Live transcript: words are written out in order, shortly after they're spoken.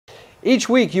Each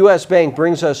week, U.S. Bank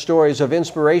brings us stories of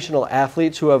inspirational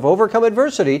athletes who have overcome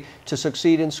adversity to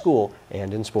succeed in school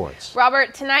and in sports.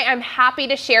 Robert, tonight I'm happy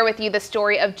to share with you the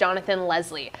story of Jonathan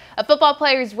Leslie, a football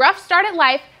player whose rough start at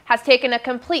life has taken a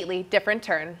completely different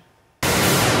turn.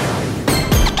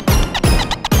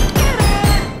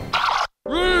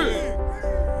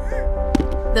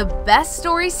 The best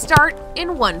stories start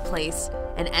in one place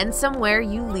and end somewhere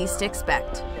you least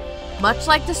expect, much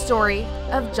like the story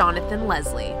of Jonathan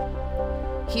Leslie.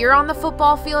 Here on the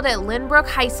football field at Lynbrook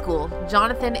High School,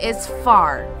 Jonathan is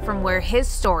far from where his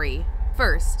story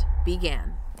first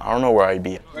began. I don't know where I'd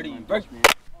be.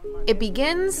 It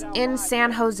begins in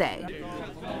San Jose.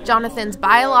 Jonathan's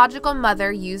biological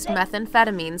mother used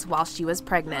methamphetamines while she was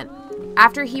pregnant.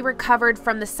 After he recovered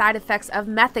from the side effects of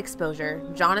meth exposure,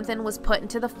 Jonathan was put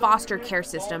into the foster care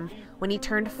system when he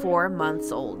turned 4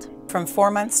 months old. From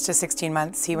 4 months to 16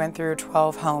 months, he went through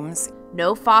 12 homes.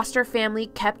 No foster family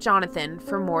kept Jonathan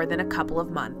for more than a couple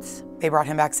of months. They brought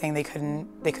him back saying they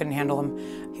couldn't handle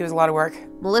him. He was a lot of work.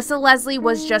 Melissa Leslie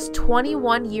was just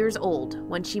 21 years old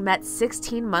when she met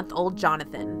 16-month-old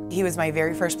Jonathan. He was my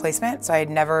very first placement, so I had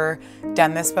never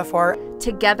done this before.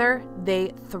 Together,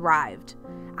 they thrived.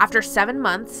 After 7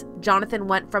 months, Jonathan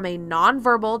went from a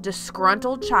nonverbal,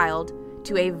 disgruntled child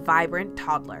to a vibrant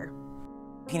toddler.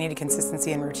 He needed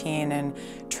consistency and routine and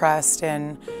trust,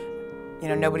 and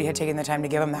nobody had taken the time to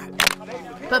give him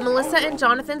that. But Melissa and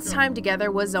Jonathan's time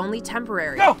together was only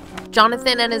temporary.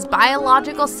 Jonathan and his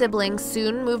biological siblings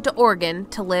soon moved to Oregon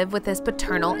to live with his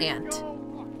paternal aunt.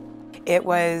 It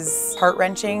was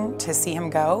heart-wrenching to see him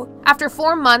go. After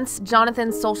 4 months,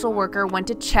 Jonathan's social worker went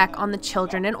to check on the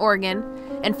children in Oregon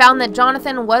and found that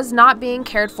Jonathan was not being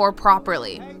cared for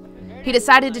properly. He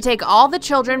decided to take all the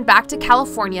children back to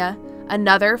California,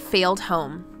 another failed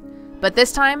home. But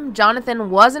this time, Jonathan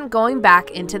wasn't going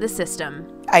back into the system.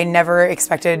 I never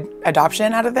expected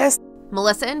adoption out of this.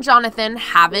 Melissa and Jonathan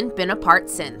haven't been apart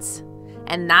since.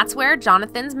 And that's where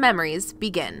Jonathan's memories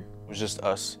begin. It was just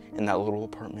us in that little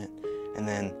apartment. And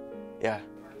then, and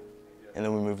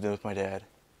then we moved in with my dad.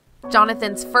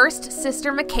 Jonathan's first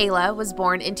sister, Michaela, was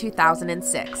born in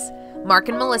 2006, Mark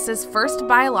and Melissa's first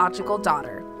biological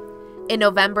daughter. In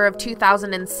November of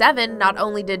 2007, not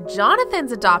only did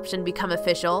Jonathan's adoption become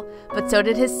official, but so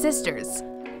did his sister's.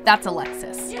 That's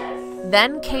Alexis.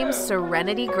 Then came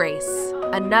Serenity Grace,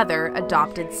 another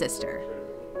adopted sister.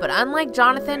 But unlike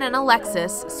Jonathan and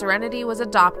Alexis, Serenity was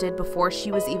adopted before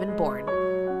she was even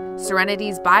born.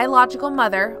 Serenity's biological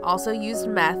mother also used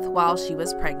meth while she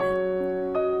was pregnant.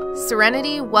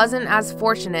 Serenity wasn't as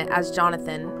fortunate as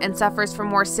Jonathan and suffers from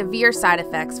more severe side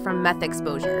effects from meth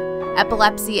exposure,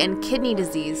 epilepsy, and kidney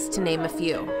disease, to name a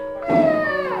few.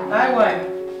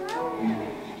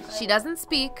 She doesn't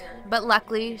speak, but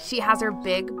luckily she has her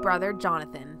big brother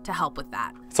Jonathan to help with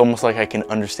that. It's almost like I can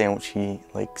understand what she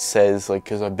says,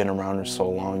 because I've been around her so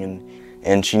long,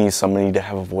 and she needs somebody to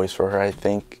have a voice for her, I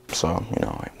think. So,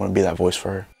 I want to be that voice for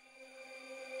her.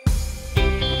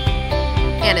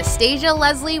 Anastasia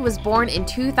Leslie was born in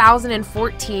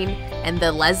 2014, and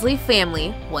the Leslie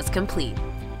family was complete.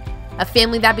 A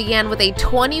family that began with a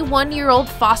 21-year-old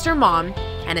foster mom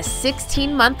and a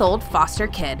 16-month-old foster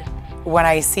kid. When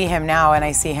I see him now and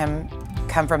I see him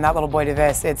come from that little boy to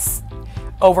this, it's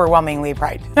overwhelmingly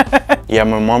pride. Yeah,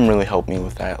 my mom really helped me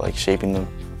with that, shaping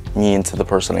me into the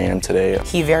person I am today.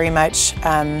 He very much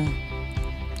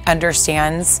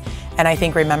understands and I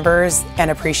think remembers and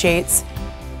appreciates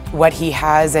what he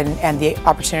has and the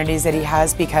opportunities that he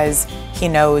has, because he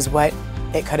knows what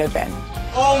it could have been.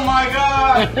 Oh my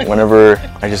God! Whenever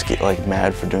I just get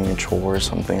mad for doing a chore or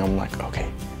something, I'm like, okay,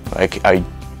 I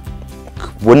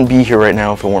wouldn't be here right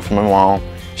now if it weren't for my mom.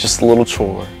 It's just a little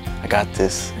chore. I got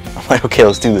this. I'm like, okay,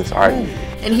 let's do this. All right.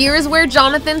 And here is where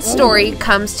Jonathan's story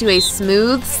comes to a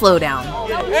smooth slowdown.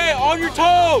 Hey, on your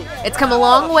toes! It's come a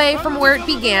long way from where it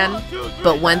began,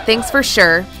 but one thing's for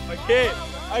sure.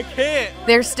 I can't.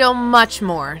 There's still much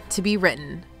more to be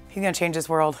written. He's gonna change this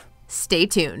world. Stay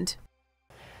tuned.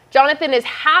 Jonathan is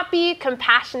happy,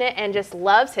 compassionate, and just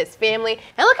loves his family.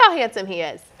 And look how handsome he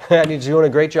is. And he's doing a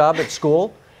great job at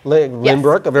school.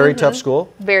 Lynbrook, a very tough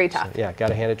school. Very tough. So, yeah, got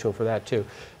to hand it to him for that, too.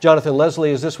 Jonathan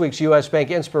Leslie is this week's U.S. Bank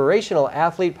Inspirational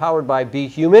Athlete, powered by Be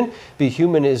Human. Be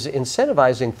Human is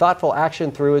incentivizing thoughtful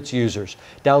action through its users.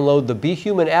 Download the Be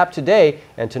Human app today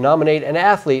and to nominate an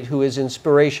athlete who is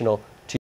inspirational